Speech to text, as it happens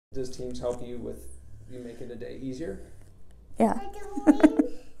Does Teams help you with you making the day easier? Yeah.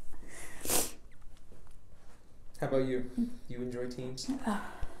 How about you? Do you enjoy Teams?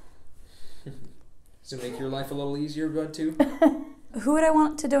 Does it make your life a little easier, Bud, too? Who would I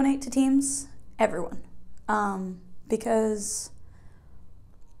want to donate to Teams? Everyone. Because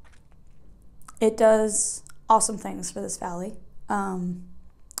it does awesome things for this valley. The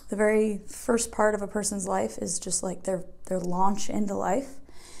very first part of a person's life is just like their launch into life.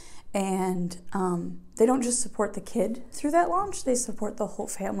 And they don't just support the kid through that launch, they support the whole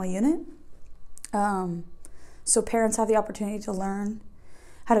family unit. So parents have the opportunity to learn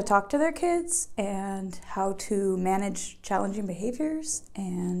how to talk to their kids and how to manage challenging behaviors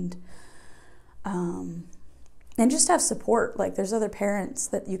and just have support. Like there's other parents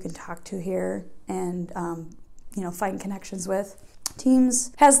that you can talk to here and find connections with.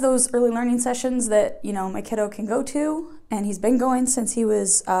 Teams has those early learning sessions that my kiddo can go to, and he's been going since he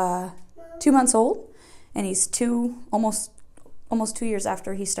was 2 months old, and he's almost 2 years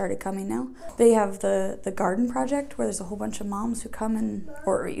after he started coming now. They have the garden project where there's a whole bunch of moms who come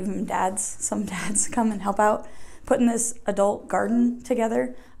or even dads, some dads come and help out putting this adult garden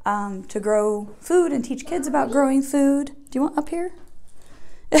together to grow food and teach kids about growing food. Do you want up here?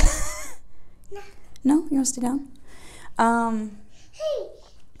 No? You want to stay down?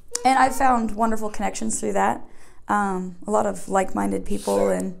 And I've found wonderful connections through that. A lot of like-minded people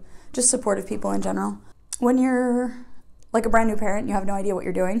and just supportive people in general. When you're like a brand new parent, you have no idea what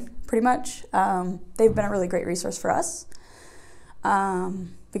you're doing, pretty much. They've been a really great resource for us.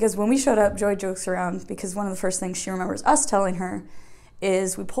 Because when we showed up, Joy jokes around because one of the first things she remembers us telling her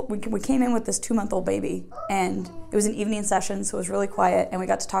is we came in with this 2-month-old baby, and it was an evening session, so it was really quiet, and we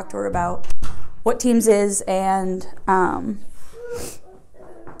got to talk to her about what Teams is and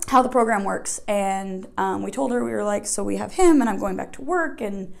how the program works. And we told her, we were like, so we have him, and I'm going back to work,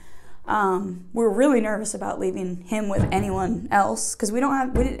 and we're really nervous about leaving him with anyone else because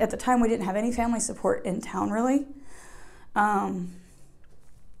at the time we didn't have any family support in town really. And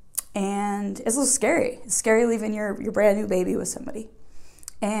it's a little scary. It's scary leaving your brand new baby with somebody.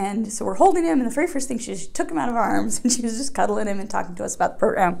 And so we're holding him, and the very first thing she took him out of our arms, and she was just cuddling him and talking to us about the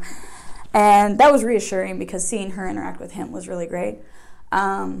program. And that was reassuring because seeing her interact with him was really great.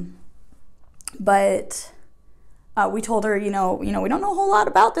 But we told her, we don't know a whole lot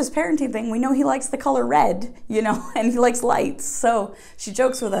about this parenting thing. We know he likes the color red, and he likes lights. So she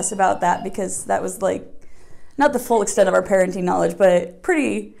jokes with us about that because that was like, not the full extent of our parenting knowledge, but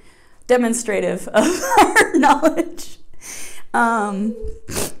pretty demonstrative of our knowledge. And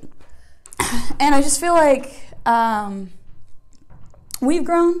I just feel like we've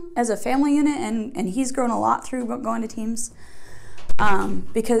grown as a family unit, and he's grown a lot through going to Teams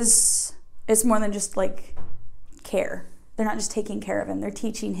because it's more than just like care. They're not just taking care of him. They're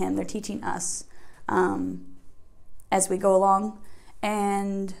teaching him. They're teaching us as we go along.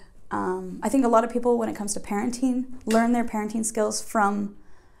 And I think a lot of people, when it comes to parenting, learn their parenting skills from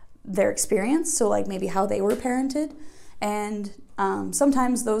their experience. So like maybe how they were parented. And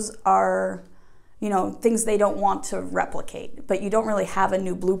sometimes those are, things they don't want to replicate. But you don't really have a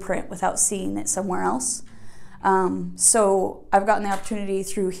new blueprint without seeing it somewhere else. So I've gotten the opportunity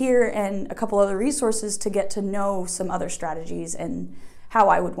through here and a couple other resources to get to know some other strategies and how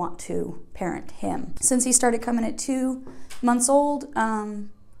I would want to parent him. Since he started coming at 2 months old,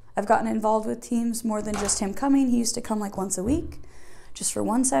 I've gotten involved with Teams more than just him coming. He used to come like once a week, just for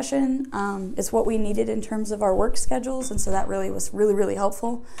one session. It's what we needed in terms of our work schedules, and so that really was really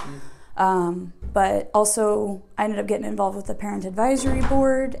helpful. But also I ended up getting involved with the Parent Advisory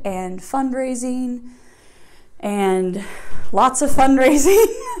Board and fundraising, and lots of fundraising.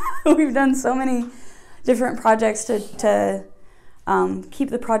 We've done so many different projects to keep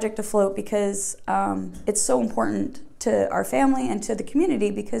the project afloat because it's so important to our family and to the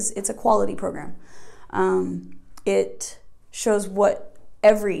community because it's a quality program. It shows what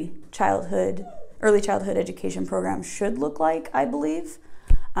every early childhood education program should look like, I believe.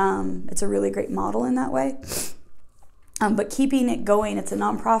 It's a really great model in that way. But keeping it going, it's a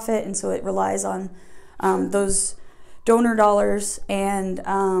nonprofit, and so it relies on those donor dollars and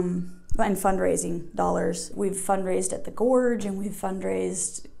fundraising dollars. We've fundraised at the Gorge, and we've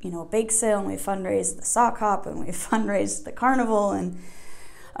fundraised, a bake sale, and we've fundraised the sock hop, and we've fundraised the carnival, and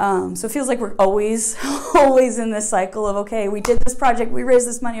so it feels like we're always in this cycle of, okay, we did this project, we raised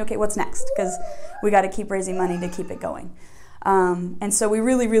this money, okay, what's next? Because we got to keep raising money to keep it going. And so we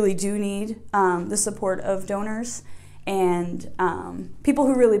really do need the support of donors and people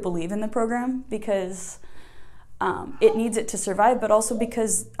who really believe in the program because it needs it to survive, but also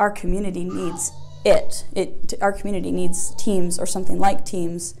because our community needs Our community needs teams or something like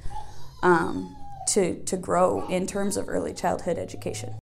teams to grow in terms of early childhood education.